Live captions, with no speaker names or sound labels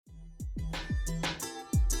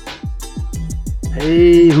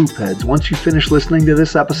Hey, Hoopheads, once you finish listening to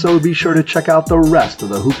this episode, be sure to check out the rest of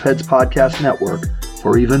the Hoopheads Podcast Network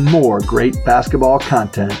for even more great basketball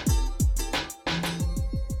content.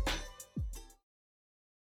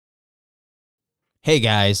 Hey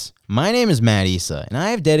guys, my name is Matt Issa, and I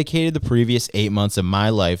have dedicated the previous 8 months of my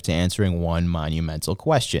life to answering one monumental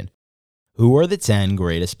question. Who are the 10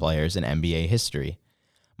 greatest players in NBA history?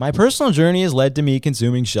 My personal journey has led to me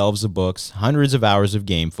consuming shelves of books, hundreds of hours of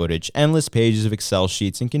game footage, endless pages of Excel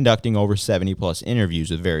sheets, and conducting over 70-plus interviews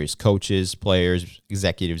with various coaches, players,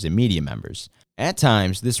 executives, and media members. At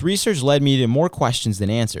times, this research led me to more questions than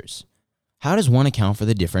answers. How does one account for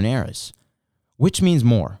the different eras? Which means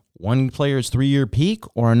more, one player's 3-year peak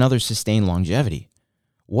or another sustained longevity?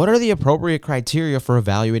 What are the appropriate criteria for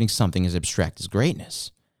evaluating something as abstract as greatness?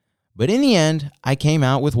 But in the end, I came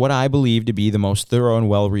out with what I believe to be the most thorough and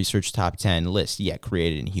well-researched top 10 list yet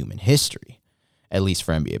created in human history, at least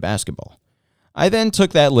for NBA basketball. I then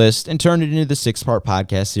took that list and turned it into the 6-part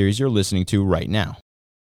podcast series you're listening to right now.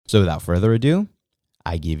 So without further ado,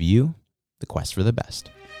 I give you the quest for the best.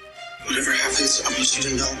 Whatever happens, I want you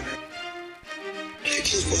to know it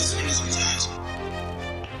keeps bothering me sometimes.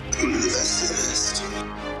 I'm the best of the best.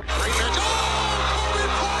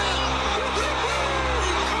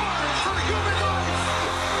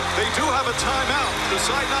 They do have a timeout.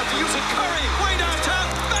 Decide not to use it. Curry, way downtown.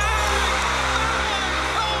 Bang! Bang!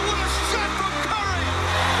 Oh, what a shot from Curry!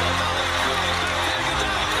 Jordan with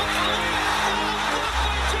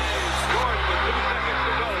 2 seconds to go.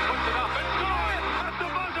 Puts it up and good at the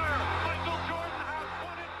buzzer. Michael Jordan has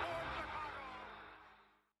won it for Chicago.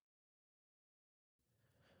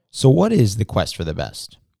 So what is the quest for the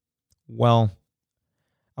best? Well,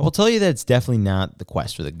 I will tell you that it's definitely not the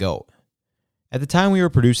quest for the GOAT. At the time we were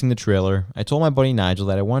producing the trailer, I told my buddy Nigel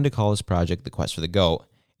that I wanted to call this project The Quest for the GOAT,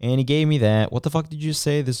 and he gave me that, "What the fuck did you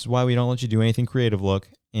say? This is why we don't let you do anything creative" look,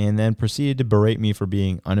 and then proceeded to berate me for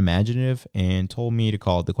being unimaginative and told me to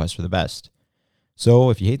call it The Quest for the Best. So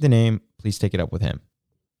if you hate the name, please take it up with him.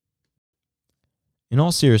 In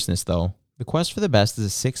all seriousness though, The Quest for the Best is a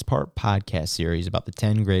 6-part podcast series about the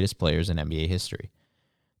 10 greatest players in NBA history.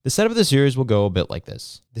 The setup of the series will go a bit like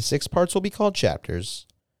this. The 6 parts will be called chapters.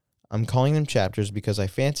 I'm calling them chapters because I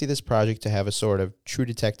fancy this project to have a sort of True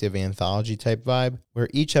Detective anthology type vibe, where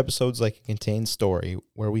each episode's like a contained story,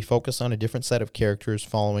 where we focus on a different set of characters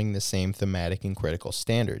following the same thematic and critical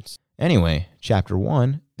standards. Anyway, chapter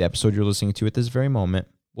 1, the episode you're listening to at this very moment,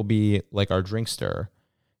 will be like our drink stirrer.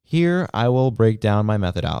 Here, I will break down my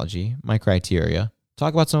methodology, my criteria,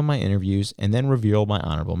 talk about some of my interviews, and then reveal my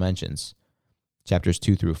honorable mentions. Chapters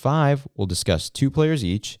 2 through 5 will discuss 2 players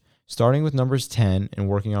each, starting with numbers 10 and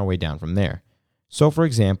working our way down from there. So for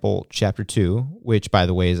example, chapter 2, which by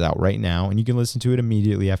the way is out right now, and you can listen to it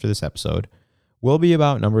immediately after this episode, will be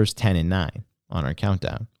about numbers 10 and 9 on our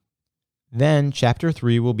countdown. Then chapter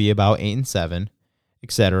 3 will be about 8 and 7,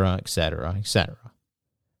 etc., etc., etc.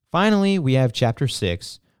 Finally, we have chapter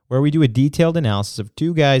 6, where we do a detailed analysis of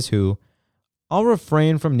 2 guys who, I'll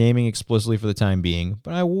refrain from naming explicitly for the time being,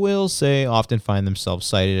 but I will say often find themselves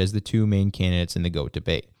cited as the 2 main candidates in the GOAT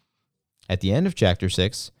debate. At the end of Chapter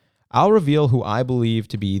 6, I'll reveal who I believe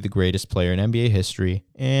to be the greatest player in NBA history,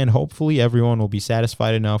 and hopefully everyone will be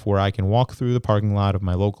satisfied enough where I can walk through the parking lot of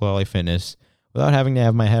my local LA Fitness without having to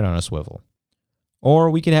have my head on a swivel. Or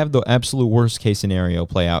we could have the absolute worst case scenario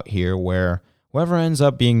play out here where whoever ends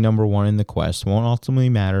up being number 1 in the quest won't ultimately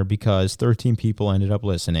matter because 13 people ended up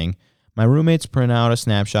listening. My roommates print out a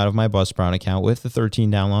snapshot of my Buzzsprout account with the 13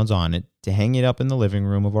 downloads on it to hang it up in the living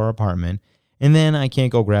room of our apartment, and then I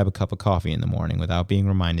can't go grab a cup of coffee in the morning without being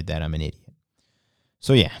reminded that I'm an idiot.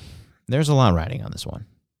 So yeah, there's a lot riding on this one.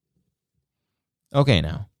 Okay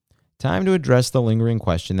now, time to address the lingering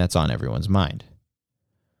question that's on everyone's mind.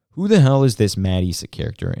 Who the hell is this Matt Issa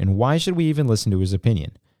character, and why should we even listen to his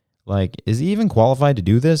opinion? Like, is he even qualified to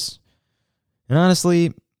do this? And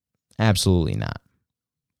honestly, absolutely not.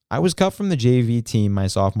 I was cut from the JV team my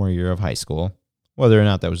sophomore year of high school. Whether or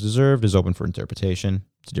not that was deserved is open for interpretation.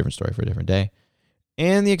 It's a different story for a different day.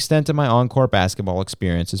 And the extent of my on-court basketball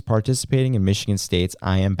experience is participating in Michigan State's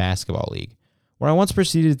IM Basketball League, where I once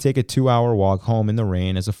proceeded to take a 2-hour walk home in the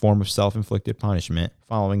rain as a form of self-inflicted punishment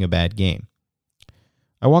following a bad game.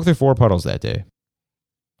 I walked through 4 puddles that day.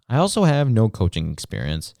 I also have no coaching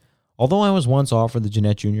experience, although I was once offered the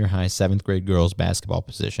Jeanette Junior High 7th grade girls basketball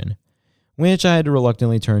position, which I had to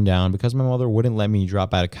reluctantly turn down because my mother wouldn't let me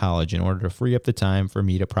drop out of college in order to free up the time for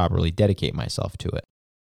me to properly dedicate myself to it.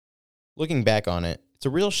 Looking back on it, it's a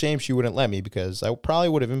real shame she wouldn't let me because I probably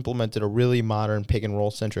would have implemented a really modern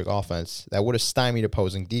pick-and-roll centric offense that would have stymied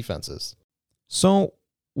opposing defenses. So,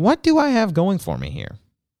 what do I have going for me here?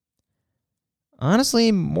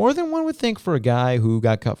 Honestly, more than one would think for a guy who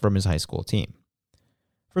got cut from his high school team.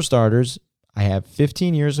 For starters, I have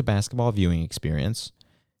 15 years of basketball viewing experience,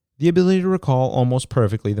 the ability to recall almost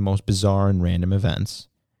perfectly the most bizarre and random events,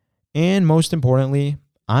 and most importantly,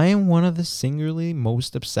 I am one of the singularly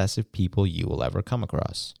most obsessive people you will ever come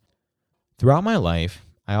across. Throughout my life,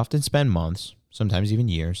 I often spend months, sometimes even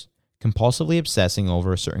years, compulsively obsessing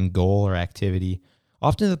over a certain goal or activity,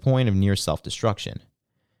 often to the point of near self-destruction.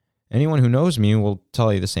 Anyone who knows me will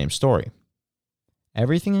tell you the same story.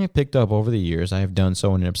 Everything I picked up over the years, I have done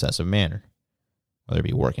so in an obsessive manner. Whether it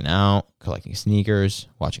be working out, collecting sneakers,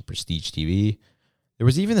 watching prestige TV. There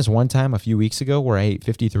was even this one time a few weeks ago where I ate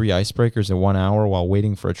 53 icebreakers in 1 hour while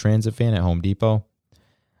waiting for a transit fan at Home Depot.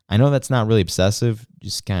 I know that's not really obsessive,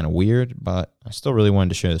 just kind of weird, but I still really wanted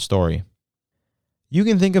to share the story. You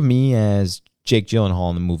can think of me as Jake Gyllenhaal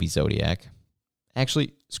in the movie Zodiac.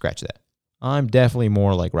 Actually, scratch that. I'm definitely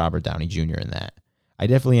more like Robert Downey Jr. in that. I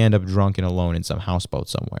definitely end up drunk and alone in some houseboat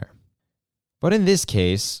somewhere. But in this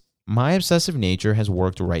case, my obsessive nature has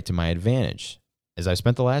worked right to my advantage, as I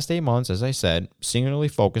spent the last 8 months, as I said, singularly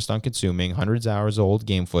focused on consuming hundreds of hours of old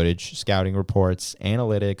game footage, scouting reports,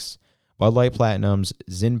 analytics, Bud Light Platinums,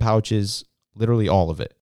 Zyn pouches, literally all of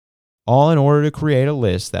it. All in order to create a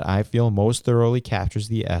list that I feel most thoroughly captures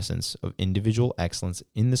the essence of individual excellence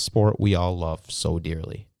in the sport we all love so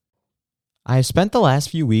dearly. I have spent the last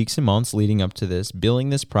few weeks and months leading up to this billing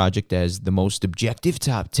this project as the most objective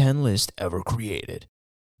top 10 list ever created.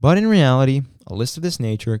 But in reality, a list of this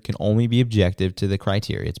nature can only be objective to the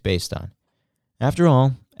criteria it's based on. After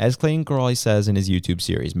all, as Clayton Crawley says in his YouTube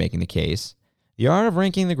series Making the Case, the art of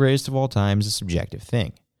ranking the greatest of all time is a subjective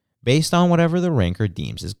thing, based on whatever the ranker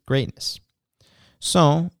deems as greatness.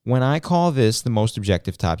 So, when I call this the most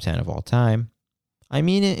objective top 10 of all time, I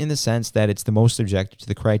mean it in the sense that it's the most objective to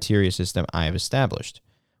the criteria system I have established,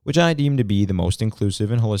 which I deem to be the most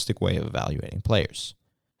inclusive and holistic way of evaluating players.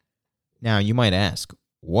 Now, you might ask,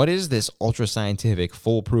 what is this ultra-scientific,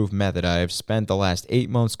 foolproof method I have spent the last 8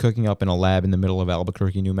 months cooking up in a lab in the middle of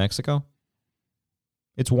Albuquerque, New Mexico?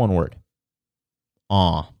 It's one word.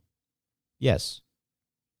 Awe. Yes.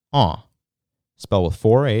 Awe. Spelled with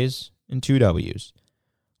 4 A's and 2 W's.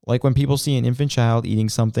 Like when people see an infant child eating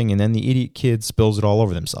something and then the idiot kid spills it all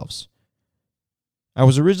over themselves. I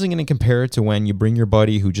was originally going to compare it to when you bring your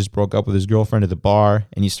buddy who just broke up with his girlfriend to the bar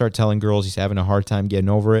and you start telling girls he's having a hard time getting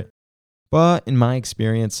over it. But in my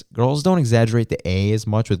experience, girls don't exaggerate the A as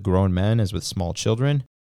much with grown men as with small children,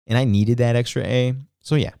 and I needed that extra A.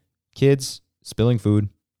 So yeah, kids, spilling food,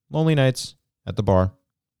 lonely nights, at the bar.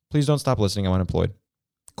 Please don't stop listening, I'm unemployed.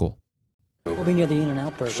 Cool. We'll be near the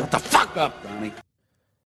In-N-Out Burger. Shut the fuck up, Donnie.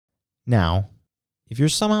 Now, if you're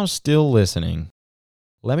somehow still listening,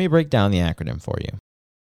 let me break down the acronym for you.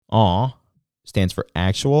 AW stands for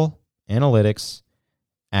Actual, Analytics,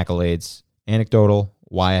 Accolades, Anecdotal,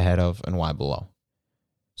 Why Ahead of, and Why Below.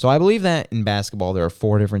 So I believe that in basketball there are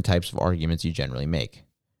 4 different types of arguments you generally make,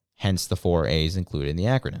 hence the 4 A's included in the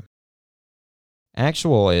acronym.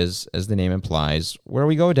 Actual is, as the name implies, where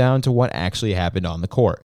we go down to what actually happened on the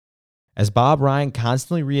court. As Bob Ryan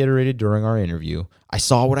constantly reiterated during our interview, I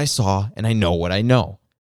saw what I saw and I know what I know.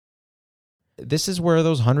 This is where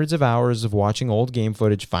those hundreds of hours of watching old game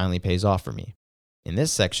footage finally pays off for me. In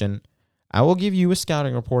this section, I will give you a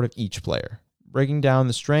scouting report of each player, breaking down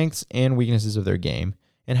the strengths and weaknesses of their game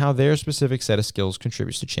and how their specific set of skills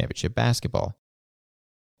contributes to championship basketball.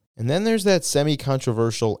 And then there's that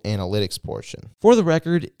semi-controversial analytics portion. For the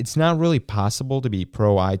record, it's not really possible to be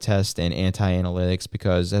pro-eye test and anti-analytics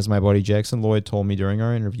because, as my buddy Jackson Lloyd told me during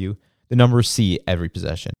our interview, the numbers see every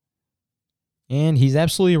possession. And he's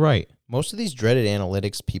absolutely right. Most of these dreaded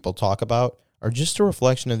analytics people talk about are just a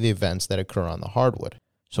reflection of the events that occur on the hardwood.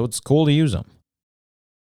 So it's cool to use them.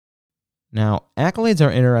 Now, accolades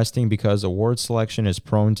are interesting because award selection is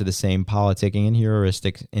prone to the same politicking and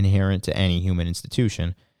heuristics inherent to any human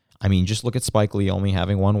institution. I mean, just look at Spike Lee only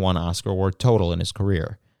having won 1 Oscar award total in his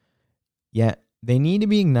career. Yet, they need to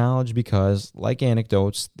be acknowledged because, like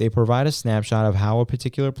anecdotes, they provide a snapshot of how a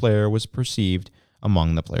particular player was perceived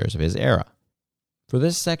among the players of his era. For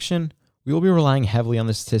this section, we will be relying heavily on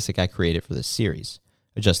the statistic I created for this series,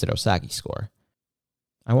 adjusted Osaki score.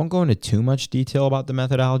 I won't go into too much detail about the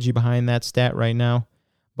methodology behind that stat right now,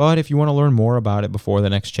 but if you want to learn more about it before the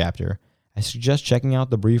next chapter, I suggest checking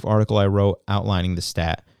out the brief article I wrote outlining the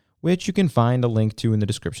stat, which you can find a link to in the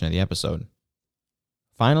description of the episode.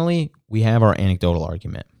 Finally, we have our anecdotal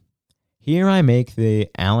argument. Here I make the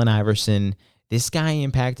Allen Iverson, this guy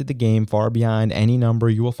impacted the game far beyond any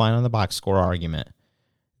number you will find on the box score argument.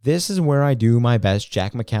 This is where I do my best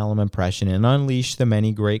Jack McCallum impression and unleash the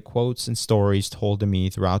many great quotes and stories told to me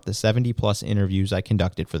throughout the 70-plus interviews I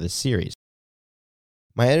conducted for this series.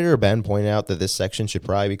 My editor Ben pointed out that this section should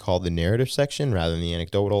probably be called the narrative section rather than the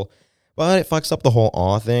anecdotal, but it fucks up the whole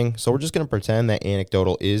awe thing, so we're just going to pretend that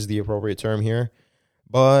anecdotal is the appropriate term here,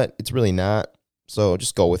 but it's really not, so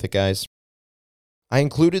just go with it, guys. I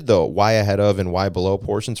included the why ahead of and why below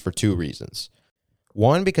portions for two reasons.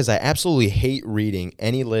 One, because I absolutely hate reading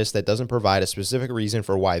any list that doesn't provide a specific reason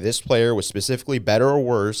for why this player was specifically better or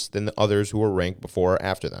worse than the others who were ranked before or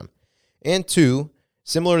after them. And two,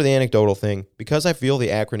 similar to the anecdotal thing, because I feel the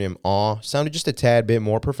acronym AW sounded just a tad bit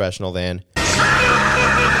more professional than,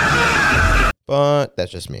 but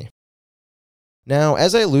that's just me. Now,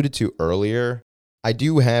 as I alluded to earlier, I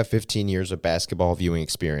do have 15 years of basketball viewing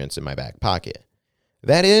experience in my back pocket.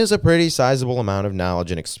 That is a pretty sizable amount of knowledge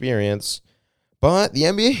and experience, but the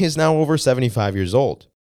NBA is now over 75 years old,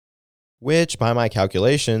 which, by my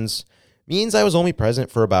calculations, means I was only present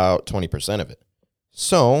for about 20% of it.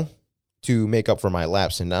 So, to make up for my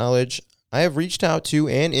lapse in knowledge, I have reached out to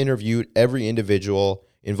and interviewed every individual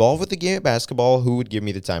involved with the game of basketball who would give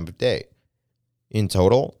me the time of day. In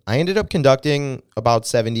total, I ended up conducting about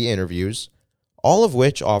 70 interviews, all of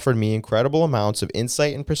which offered me incredible amounts of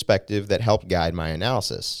insight and perspective that helped guide my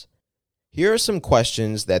analysis. Here are some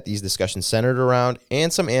questions that these discussions centered around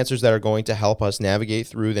and some answers that are going to help us navigate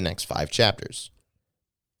through the next 5 chapters.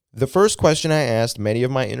 The first question I asked many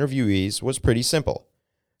of my interviewees was pretty simple.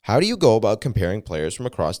 How do you go about comparing players from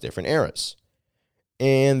across different eras?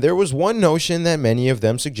 And there was one notion that many of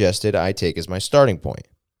them suggested I take as my starting point.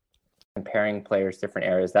 Comparing players, different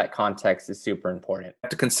eras, that context is super important.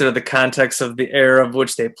 To consider the context of the era of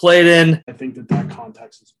which they played in. I think that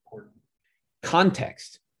context is important.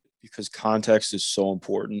 Context. Because context is so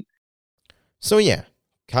important. So yeah,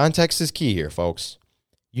 context is key here, folks.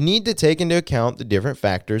 You need to take into account the different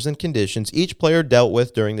factors and conditions each player dealt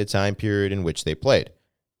with during the time period in which they played.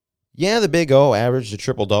 Yeah, the Big O averaged a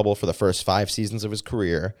triple-double for the first 5 seasons of his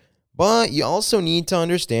career, but you also need to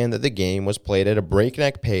understand that the game was played at a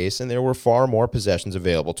breakneck pace and there were far more possessions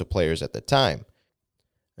available to players at the time.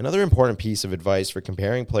 Another important piece of advice for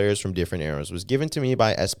comparing players from different eras was given to me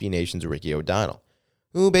by SB Nation's Ricky O'Donnell,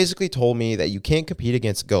 who basically told me that you can't compete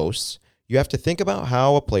against ghosts, you have to think about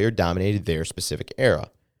how a player dominated their specific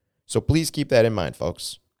era. So please keep that in mind,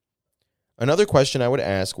 folks. Another question I would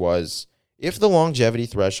ask was, if the longevity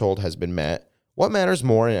threshold has been met, what matters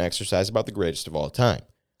more in an exercise about the greatest of all time?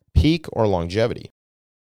 Peak or longevity?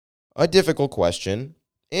 A difficult question,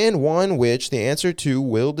 and one which the answer to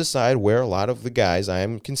will decide where a lot of the guys I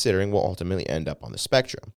am considering will ultimately end up on the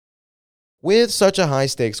spectrum. With such a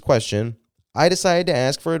high-stakes question, I decided to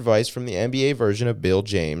ask for advice from the NBA version of Bill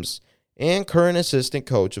James and current assistant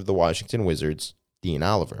coach of the Washington Wizards, Dean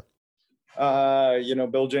Oliver.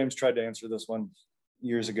 Bill James tried to answer this one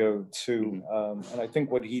years ago too. And I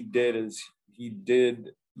think what he did is he did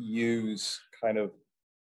use kind of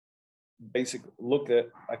basic look at,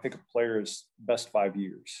 I think, a player's best 5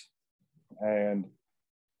 years. And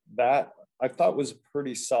that I thought was a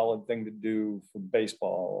pretty solid thing to do for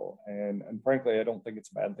baseball. And frankly, I don't think it's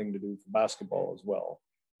a bad thing to do for basketball as well.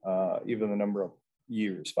 Even the number of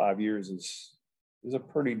years, 5 years is a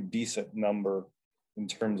pretty decent number in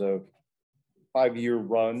terms of 5-year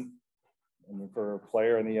run. And for a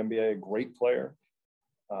player in the NBA, a great player,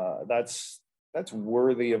 that's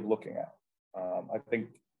worthy of looking at. I think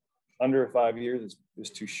under 5 years is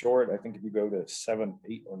too short. I think if you go to 7,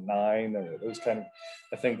 8, or 9, those kind of,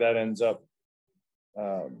 I think that ends up.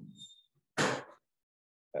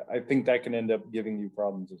 I think that can end up giving you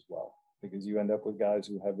problems as well, because you end up with guys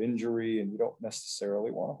who have injury and you don't necessarily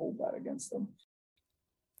want to hold that against them.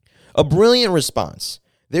 A brilliant response.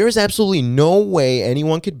 There is absolutely no way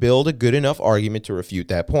anyone could build a good enough argument to refute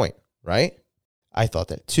that point, right? I thought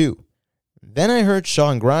that too. Then I heard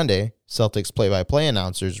Sean Grande, Celtics play-by-play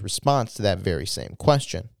announcer's response to that very same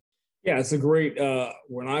question. Yeah, it's a great,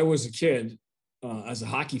 when I was a kid, as a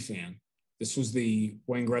hockey fan, this was the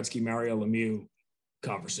Wayne Gretzky, Mario Lemieux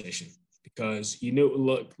conversation, because you knew,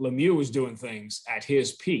 look, Lemieux was doing things at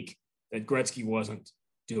his peak that Gretzky wasn't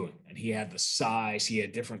doing. And he had the size, he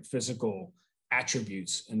had different physical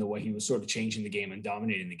attributes in the way he was sort of changing the game and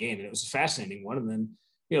dominating the game. And it was a fascinating one. And then,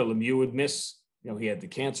 Lemieux would miss, he had the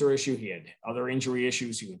cancer issue. He had other injury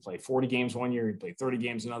issues. He would play 40 games one year. He'd play 30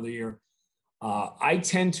 games another year. I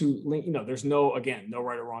tend to, there's no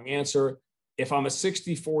right or wrong answer. If I'm a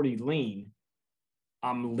 60-40 lean,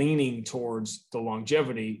 I'm leaning towards the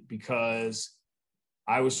longevity, because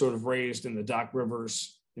I was sort of raised in the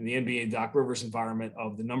NBA Doc Rivers environment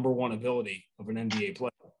of the number one ability of an NBA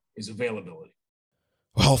player is availability.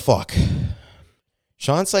 Well, fuck.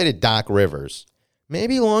 Sean cited Doc Rivers.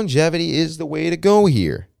 Maybe longevity is the way to go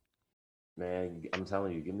here. Man, I'm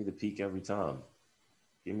telling you, give me the peak every time.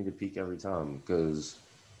 Give me the peak every time because,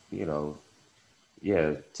 you know,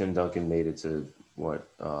 yeah, Tim Duncan made it to,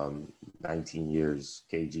 19 years.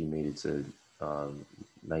 KG made it to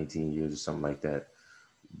 19 years or something like that.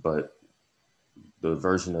 But the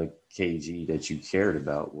version of KG that you cared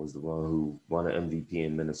about was the one who won an MVP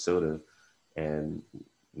in Minnesota and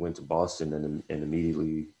went to Boston and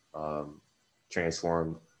immediately helped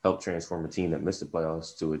transform a team that missed the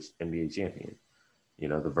playoffs to its NBA champion. You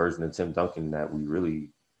know, the version of Tim Duncan that we really,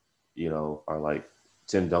 are like,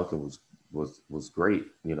 Tim Duncan was great,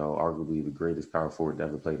 arguably the greatest power forward to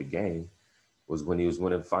ever play the game, was when he was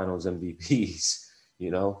winning finals MVPs,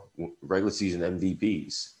 regular season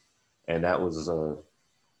MVPs. And that was,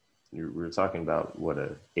 we were talking about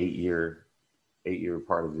a 8-year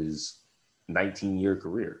part of his 19-year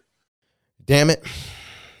career. Damn it.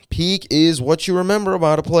 Peak is what you remember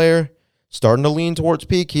about a player. Starting to lean towards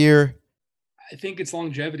peak here. I think it's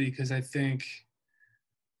longevity because I think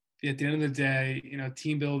at the end of the day,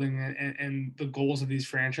 team building and the goals of these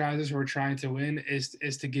franchises who are trying to win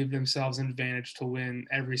is to give themselves an advantage to win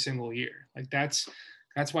every single year. Like that's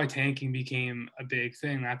why tanking became a big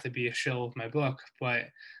thing, not to be a shill of my book, but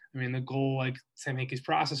I mean, the goal, like Sam Hinkie's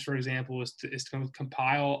process, for example, is to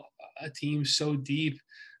compile a team so deep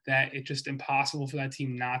that it's just impossible for that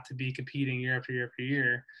team not to be competing year after year after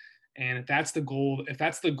year. And if that's the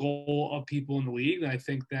goal of people in the league, then I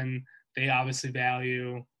think then they obviously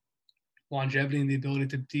value longevity and the ability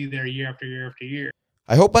to be there year after year after year.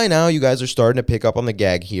 I hope by now you guys are starting to pick up on the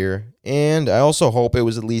gag here, and I also hope it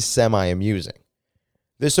was at least semi-amusing.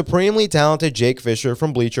 The supremely talented Jake Fisher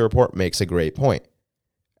from Bleacher Report makes a great point,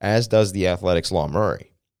 as does the Athletics' Law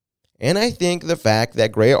Murray. And I think the fact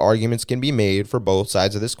that great arguments can be made for both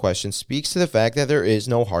sides of this question speaks to the fact that there is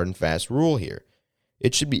no hard and fast rule here.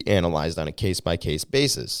 It should be analyzed on a case-by-case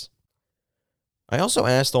basis. I also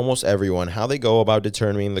asked almost everyone how they go about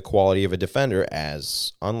determining the quality of a defender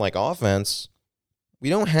as, unlike offense, we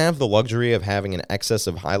don't have the luxury of having an excess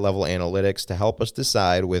of high-level analytics to help us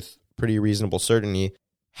decide with pretty reasonable certainty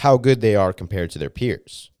how good they are compared to their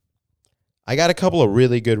peers. I got a couple of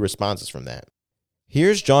really good responses from that.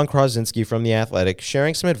 Here's John Krasinski from The Athletic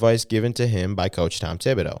sharing some advice given to him by Coach Tom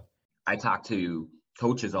Thibodeau. I talk to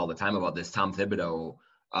coaches all the time about this. Tom Thibodeau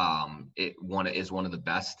is one of the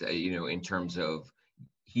best, in terms of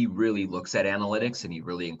he really looks at analytics and he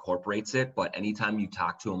really incorporates it. But anytime you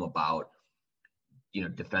talk to him about,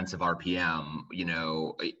 defensive RPM,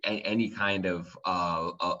 any kind of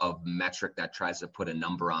metric that tries to put a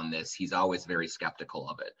number on this, he's always very skeptical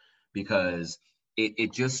of it because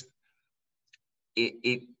it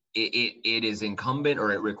is incumbent,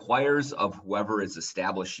 or it requires of whoever is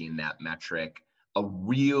establishing that metric a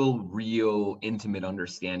real intimate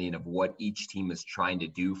understanding of what each team is trying to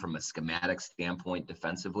do from a schematic standpoint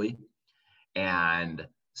defensively. And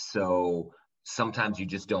so sometimes you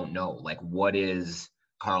just don't know, like, what is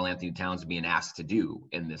Karl Anthony Towns being asked to do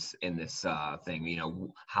in this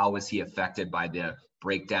thing? How is he affected by the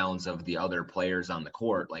breakdowns of the other players on the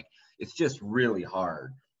court? Like, it's just really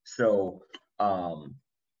hard. So,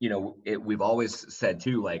 we've always said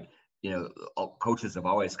too, like, coaches have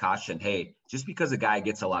always cautioned, hey, just because a guy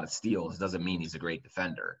gets a lot of steals doesn't mean he's a great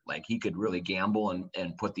defender. Like, he could really gamble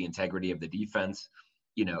and put the integrity of the defense,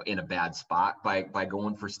 in a bad spot by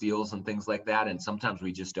going for steals and things like that. And sometimes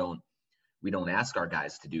we don't ask our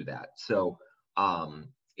guys to do that. So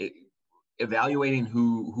evaluating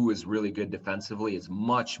who is really good defensively is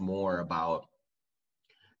much more about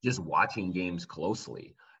just watching games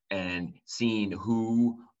closely and seeing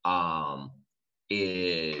who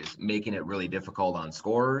is making it really difficult on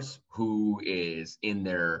scorers, who is in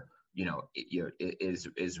their,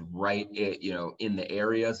 is right, in the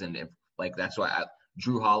areas. And that's why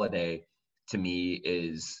Drew Holiday to me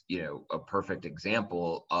is, a perfect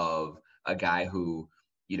example of a guy who,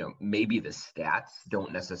 maybe the stats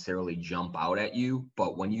don't necessarily jump out at you,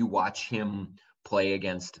 but when you watch him play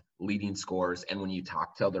against leading scorers and when you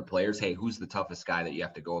talk to other players, hey, who's the toughest guy that you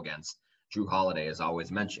have to go against? Drew Holiday is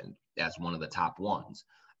always mentioned as one of the top ones.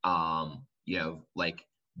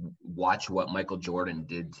 Watch what Michael Jordan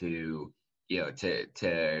did to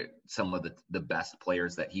some of the best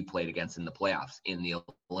players that he played against in the playoffs, in the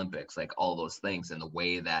Olympics, like all those things, and the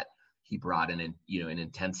way that he brought in, an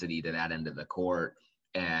intensity to that end of the court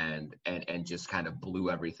and just kind of blew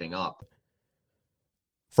everything up.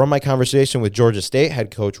 From my conversation with Georgia State head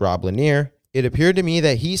coach Rob Lanier, it appeared to me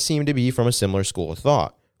that he seemed to be from a similar school of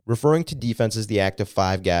thought, referring to defense as the act of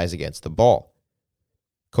 5 guys against the ball.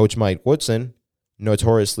 Coach Mike Woodson,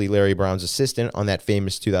 notoriously Larry Brown's assistant on that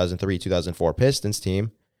famous 2003-2004 Pistons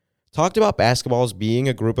team, talked about basketball as being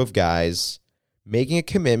a group of guys making a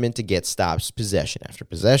commitment to get stops possession after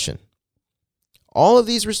possession. All of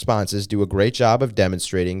these responses do a great job of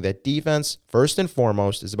demonstrating that defense, first and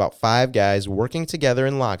foremost, is about 5 guys working together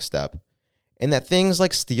in lockstep, and that things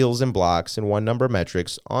like steals and blocks and one-number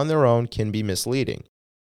metrics on their own can be misleading.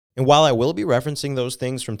 And while I will be referencing those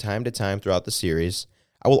things from time to time throughout the series,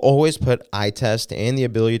 I will always put eye test and the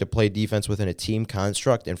ability to play defense within a team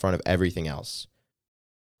construct in front of everything else.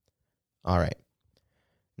 All right.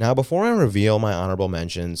 Now, before I reveal my honorable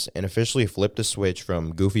mentions and officially flip the switch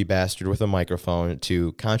from goofy bastard with a microphone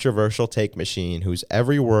to controversial take machine whose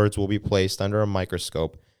every words will be placed under a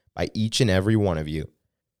microscope by each and every one of you,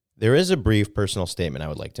 there is a brief personal statement I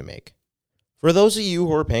would like to make. For those of you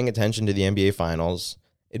who are paying attention to the NBA Finals,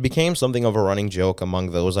 it became something of a running joke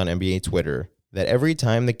among those on NBA Twitter that every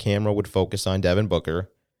time the camera would focus on Devin Booker,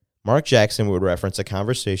 Mark Jackson would reference a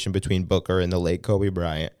conversation between Booker and the late Kobe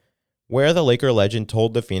Bryant, where the Laker legend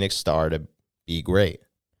told the Phoenix Star to be great.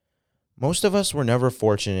 Most of us were never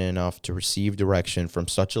fortunate enough to receive direction from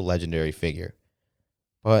such a legendary figure.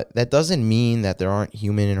 But that doesn't mean that there aren't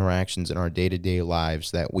human interactions in our day-to-day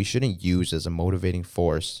lives that we shouldn't use as a motivating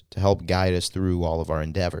force to help guide us through all of our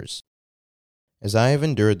endeavors. As I have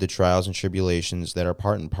endured the trials and tribulations that are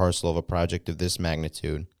part and parcel of a project of this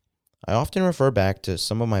magnitude, I often refer back to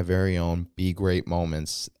some of my very own be great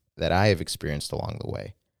moments that I have experienced along the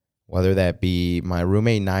way. Whether that be my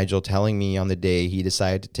roommate Nigel telling me on the day he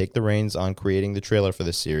decided to take the reins on creating the trailer for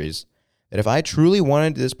this series, that if I truly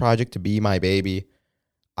wanted this project to be my baby,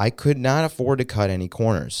 I could not afford to cut any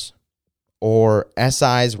corners. Or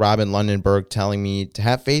SI's Robin Lundenberg telling me to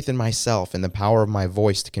have faith in myself and the power of my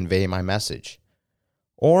voice to convey my message.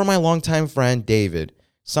 Or my longtime friend David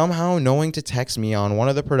somehow knowing to text me on one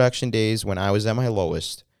of the production days when I was at my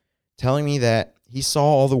lowest, telling me that he saw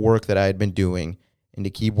all the work that I had been doing and to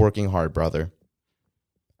keep working hard, brother.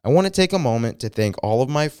 I want to take a moment to thank all of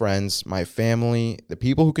my friends, my family, the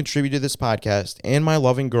people who contributed to this podcast, and my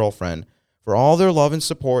loving girlfriend for all their love and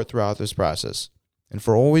support throughout this process, and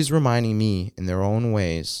for always reminding me in their own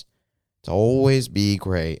ways to always be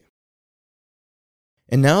great.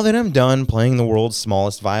 And now that I'm done playing the world's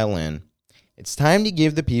smallest violin, it's time to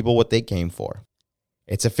give the people what they came for.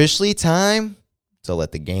 It's officially time to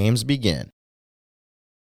let the games begin.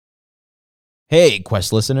 Hey,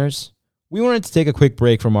 Quest listeners. We wanted to take a quick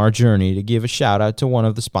break from our journey to give a shout out to one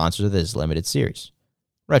of the sponsors of this limited series,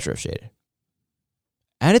 Retro Shaded.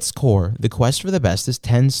 At its core, the quest for the best is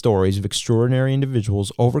 10 stories of extraordinary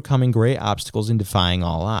individuals overcoming great obstacles and defying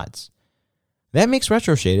all odds. That makes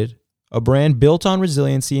Retro Shaded, a brand built on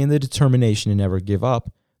resiliency and the determination to never give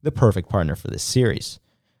up, the perfect partner for this series.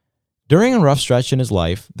 During a rough stretch in his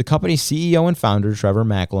life, the company's CEO and founder, Trevor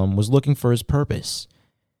Macklem, was looking for his purpose.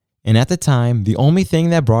 And at the time, the only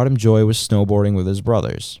thing that brought him joy was snowboarding with his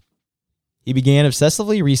brothers. He began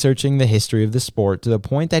obsessively researching the history of the sport to the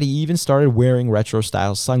point that he even started wearing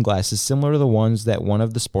retro-style sunglasses similar to the ones that one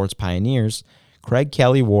of the sport's pioneers, Craig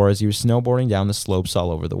Kelly, wore as he was snowboarding down the slopes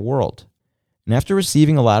all over the world. And after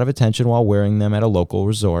receiving a lot of attention while wearing them at a local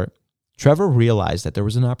resort, Trevor realized that there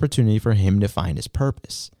was an opportunity for him to find his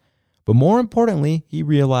purpose. But more importantly, he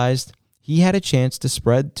realized he had a chance to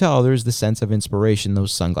spread to others the sense of inspiration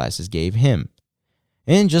those sunglasses gave him.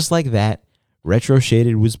 And just like that, Retro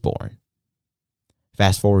Shaded was born.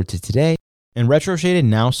 Fast forward to today, and Retro Shaded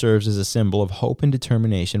now serves as a symbol of hope and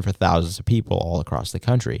determination for thousands of people all across the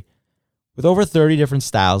country. With over 30 different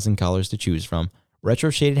styles and colors to choose from,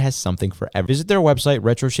 Retro Shaded has something for everyone. Visit their website,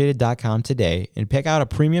 retroshaded.com today, and pick out a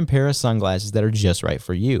premium pair of sunglasses that are just right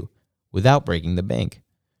for you, without breaking the bank.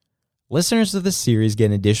 Listeners of this series get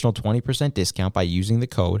an additional 20% discount by using the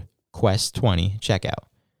code QUEST20 checkout.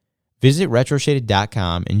 Visit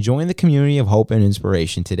retroshaded.com and join the community of hope and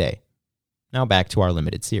inspiration today. Now back to our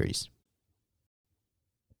limited series.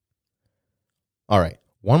 All right,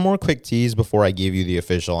 one more quick tease before I give you the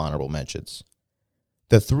official honorable mentions.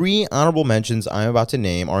 The 3 honorable mentions I'm about to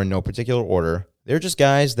name are in no particular order. They're just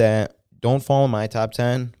guys that don't fall in my top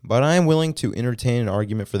 10, but I am willing to entertain an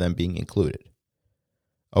argument for them being included.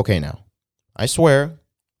 Okay, now, I swear,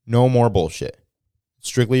 no more bullshit.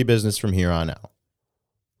 Strictly business from here on out.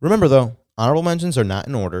 Remember, though, honorable mentions are not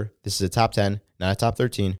in order. This is a top 10, not a top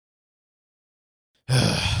 13.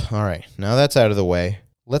 All right, now that's out of the way.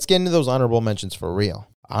 Let's get into those honorable mentions for real.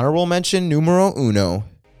 Honorable mention numero uno,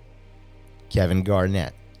 Kevin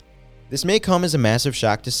Garnett. This may come as a massive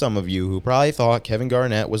shock to some of you who probably thought Kevin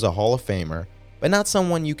Garnett was a Hall of Famer, but not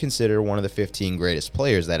someone you consider one of the 15 greatest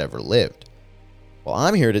players that ever lived. Well,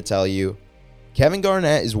 I'm here to tell you, Kevin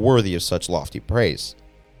Garnett is worthy of such lofty praise.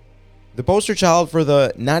 The poster child for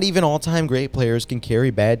the not even all-time great players can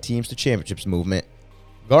carry bad teams to championships movement,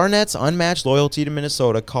 Garnett's unmatched loyalty to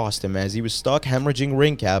Minnesota cost him as he was stuck hemorrhaging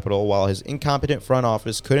ring capital while his incompetent front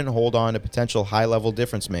office couldn't hold on to potential high-level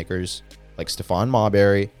difference makers like Stephon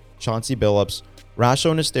Marbury, Chauncey Billups,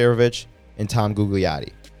 Rasho Nesterovic, and Tom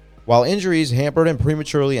Gugliotti, while injuries hampered and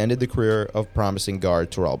prematurely ended the career of promising guard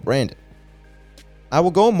Terrell Brandon. I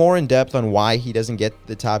will go more in depth on why he doesn't get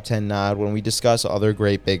the top 10 nod when we discuss other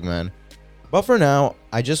great big men, but for now,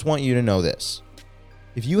 I just want you to know this.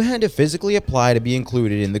 If you had to physically apply to be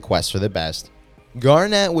included in the quest for the best,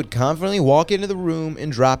 Garnett would confidently walk into the room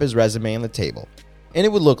and drop his resume on the table, and it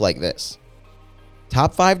would look like this.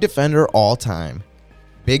 Top 5 defender all time,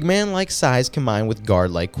 big man-like size combined with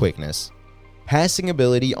guard-like quickness, passing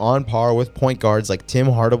ability on par with point guards like Tim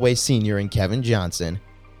Hardaway Sr. and Kevin Johnson,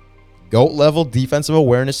 GOAT-level defensive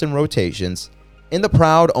awareness and rotations, and the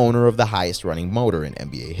proud owner of the highest running motor in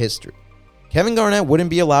NBA history. Kevin Garnett wouldn't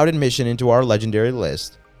be allowed admission into our legendary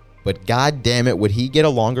list, but god damn it would he get a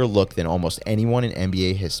longer look than almost anyone in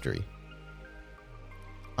NBA history.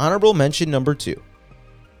 Honorable mention number 2.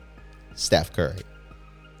 Steph Curry.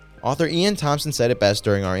 Author Ian Thompson said it best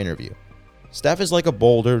during our interview. Steph is like a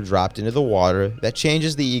boulder dropped into the water that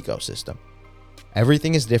changes the ecosystem.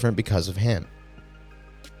 Everything is different because of him.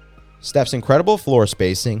 Steph's incredible floor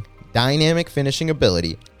spacing, dynamic finishing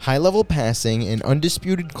ability, high-level passing, and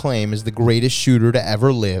undisputed claim as the greatest shooter to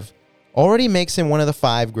ever live already makes him one of the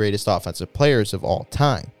 5 greatest offensive players of all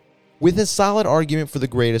time, with a solid argument for the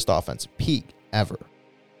greatest offensive peak ever.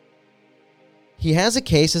 He has a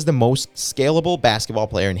case as the most scalable basketball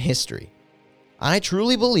player in history. I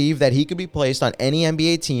truly believe that he could be placed on any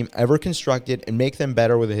NBA team ever constructed and make them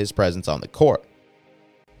better with his presence on the court.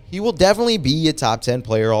 He will definitely be a top 10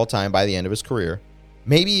 player all time by the end of his career,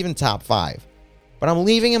 maybe even top 5, but I'm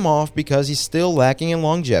leaving him off because he's still lacking in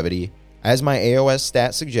longevity, as my AOS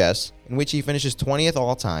stat suggests, in which he finishes 20th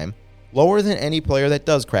all time, lower than any player that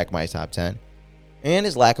does crack my top 10, and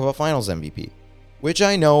his lack of a finals MVP, which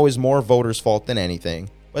I know is more voters' fault than anything,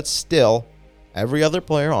 but still, every other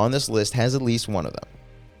player on this list has at least one of them.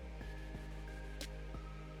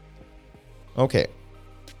 Okay,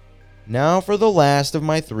 now for the last of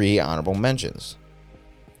my 3 honorable mentions.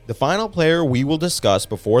 The final player we will discuss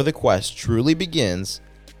before the quest truly begins,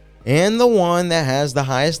 and the one that has the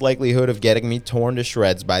highest likelihood of getting me torn to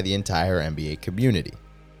shreds by the entire NBA community.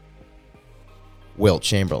 Wilt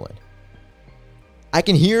Chamberlain. I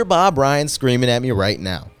can hear Bob Ryan screaming at me right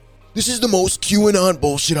now. This is the most QAnon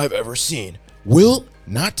bullshit I've ever seen. Wilt,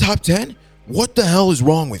 not top 10? What the hell is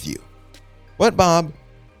wrong with you? But Bob,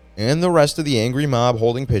 and the rest of the angry mob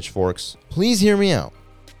holding pitchforks, please hear me out.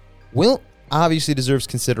 Wilt obviously deserves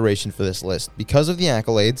consideration for this list because of the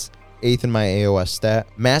accolades, 8th in my AOS stat,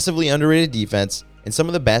 massively underrated defense, and some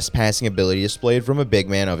of the best passing ability displayed from a big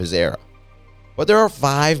man of his era. But there are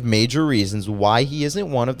 5 major reasons why he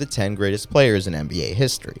isn't one of the 10 greatest players in NBA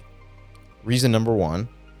history. Reason number 1,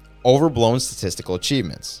 overblown statistical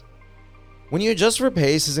achievements. When you adjust for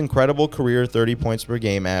pace, his incredible career 30 points per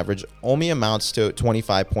game average only amounts to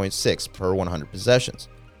 25.6 per 100 possessions,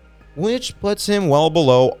 which puts him well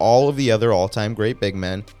below all of the other all-time great big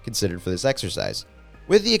men considered for this exercise,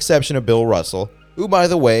 with the exception of Bill Russell, who by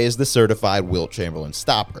the way is the certified Wilt Chamberlain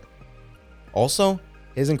stopper. Also,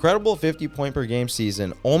 his incredible 50 point per game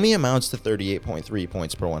season only amounts to 38.3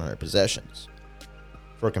 points per 100 possessions.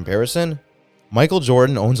 For comparison, Michael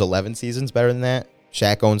Jordan owns 11 seasons better than that,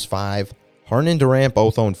 Shaq owns 5, Harden and Durant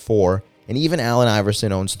both own 4, and even Allen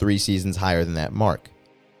Iverson owns 3 seasons higher than that mark.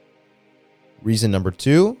 Reason number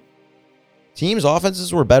 2, teams'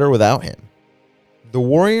 offenses were better without him. The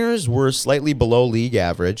Warriors were slightly below league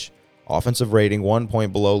average, offensive rating 1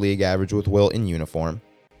 point below league average with Wilt in uniform.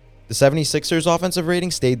 The 76ers' offensive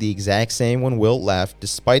rating stayed the exact same when Wilt left,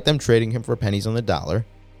 despite them trading him for pennies on the dollar,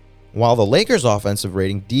 while the Lakers' offensive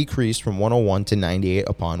rating decreased from 101 to 98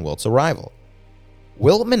 upon Wilt's arrival.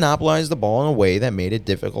 Wilt monopolized the ball in a way that made it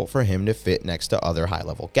difficult for him to fit next to other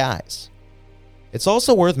high-level guys. It's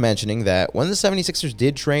also worth mentioning that when the 76ers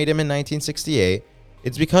did trade him in 1968,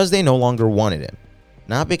 it's because they no longer wanted him,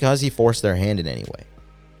 not because he forced their hand in any way.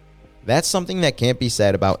 That's something that can't be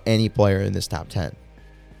said about any player in this top 10.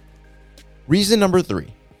 Reason number 3,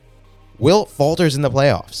 Wilt falters in the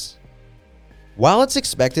playoffs. While it's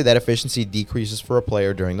expected that efficiency decreases for a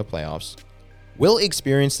player during the playoffs, Wilt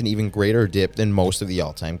experienced an even greater dip than most of the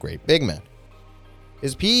all-time great big men.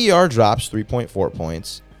 His PER drops 3.4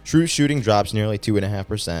 points, true shooting drops nearly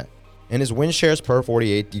 2.5%, and his win shares per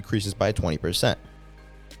 48 decreases by 20%.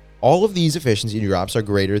 All of these efficiency drops are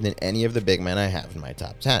greater than any of the big men I have in my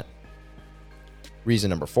top 10. Reason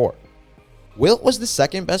number 4. Wilt was the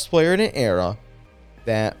second best player in an era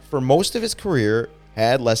that, for most of his career,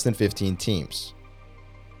 had less than 15 teams.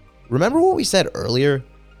 Remember what we said earlier?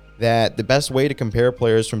 That the best way to compare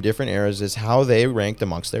players from different eras is how they ranked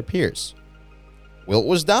amongst their peers. Wilt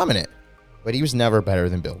was dominant, but he was never better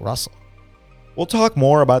than Bill Russell. We'll talk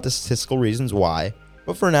more about the statistical reasons why,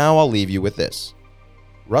 but for now I'll leave you with this.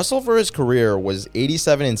 Russell for his career was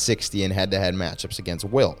 87-60 in head-to-head matchups against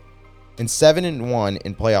Wilt, and 7-1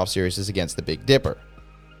 in playoff series against the Big Dipper.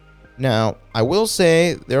 Now, I will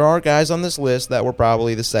say there are guys on this list that were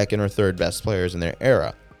probably the second or third best players in their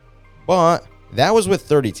era, but that was with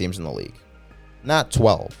 30 teams in the league, not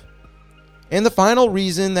 12. And the final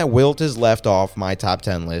reason that Wilt is left off my top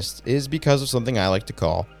 10 list is because of something I like to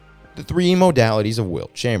call the 3 modalities of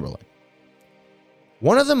Wilt Chamberlain.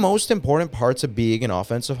 One of the most important parts of being an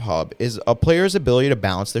offensive hub is a player's ability to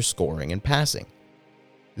balance their scoring and passing.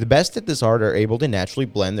 The best at this art are able to naturally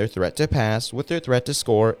blend their threat to pass with their threat to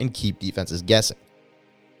score and keep defenses guessing.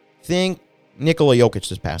 Think Nikola Jokic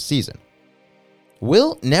this past season.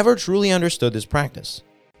 Wilt never truly understood this practice.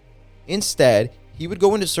 Instead, he would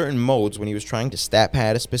go into certain modes when he was trying to stat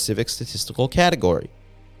pad a specific statistical category,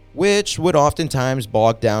 which would oftentimes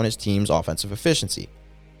bog down his team's offensive efficiency.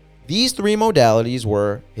 These 3 modalities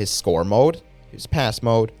were his score mode, his pass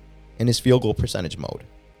mode, and his field goal percentage mode.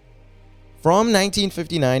 From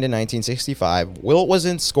 1959 to 1965, Wilt was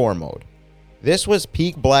in score mode. This was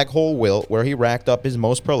peak black hole Wilt, where he racked up his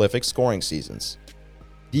most prolific scoring seasons.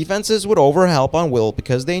 Defenses would overhelp on Wilt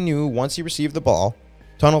because they knew once he received the ball,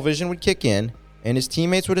 tunnel vision would kick in, and his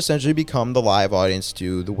teammates would essentially become the live audience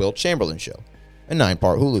to The Wilt Chamberlain Show, a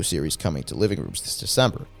 9-part Hulu series coming to living rooms this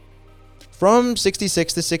December. From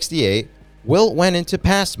 66 to 68, Wilt went into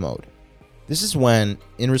pass mode. This is when,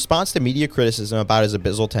 in response to media criticism about his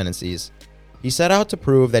abysmal tendencies, he set out to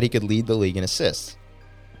prove that he could lead the league in assists.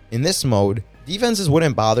 In this mode, defenses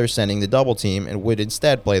wouldn't bother sending the double team and would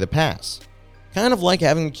instead play the pass. Kind of like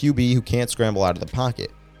having a QB who can't scramble out of the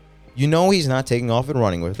pocket. You know he's not taking off and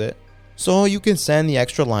running with it, so you can send the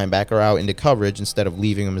extra linebacker out into coverage instead of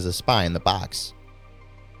leaving him as a spy in the box.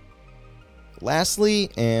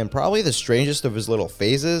 Lastly, and probably the strangest of his little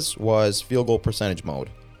phases, was field goal percentage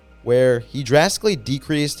mode, where he drastically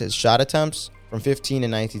decreased his shot attempts from 15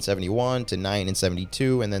 in 1971 to 9 in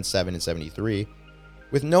 72 and then 7 in 73,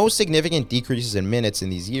 with no significant decreases in minutes in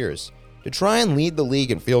these years, to try and lead the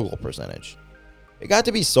league in field goal percentage. It got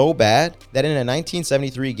to be so bad that in a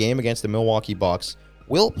 1973 game against the Milwaukee Bucks,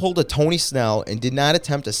 Wilt pulled a Tony Snell and did not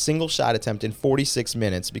attempt a single shot attempt in 46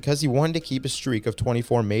 minutes because he wanted to keep a streak of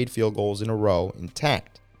 24 made field goals in a row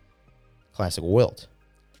intact. Classic Wilt.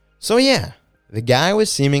 So yeah, the guy with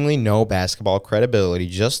seemingly no basketball credibility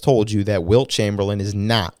just told you that Wilt Chamberlain is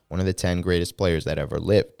not one of the 10 greatest players that ever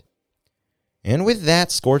lived. And with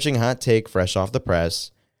that scorching hot take fresh off the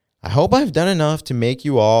press, I hope I've done enough to make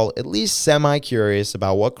you all at least semi-curious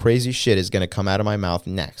about what crazy shit is going to come out of my mouth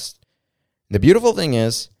next. The beautiful thing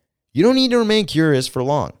is, you don't need to remain curious for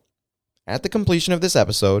long. At the completion of this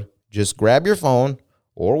episode, just grab your phone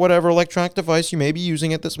or whatever electronic device you may be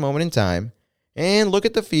using at this moment in time and look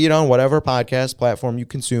at the feed on whatever podcast platform you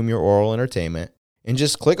consume your oral entertainment and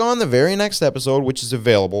just click on the very next episode, which is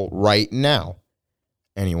available right now.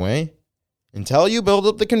 Anyway, until you build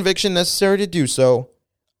up the conviction necessary to do so,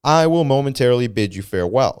 I will momentarily bid you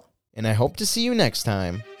farewell, and I hope to see you next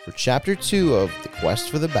time for Chapter 2 of The Quest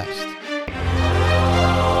for the Best.